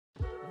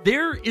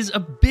There is a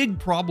big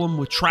problem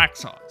with track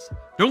saws.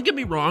 Don't get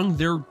me wrong,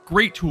 they're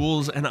great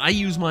tools and I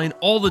use mine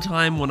all the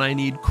time when I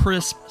need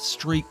crisp,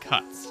 straight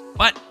cuts.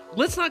 But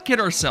let's not kid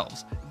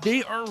ourselves,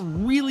 they are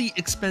really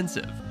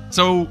expensive.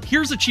 So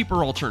here's a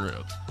cheaper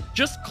alternative.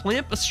 Just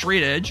clamp a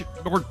straight edge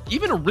or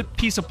even a ripped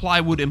piece of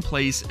plywood in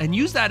place and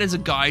use that as a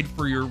guide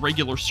for your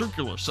regular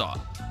circular saw.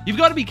 You've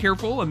got to be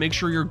careful and make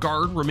sure your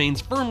guard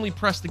remains firmly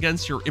pressed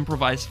against your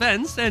improvised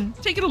fence and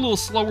take it a little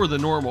slower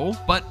than normal,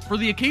 but for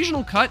the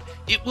occasional cut,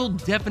 it will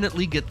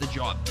definitely get the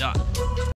job done.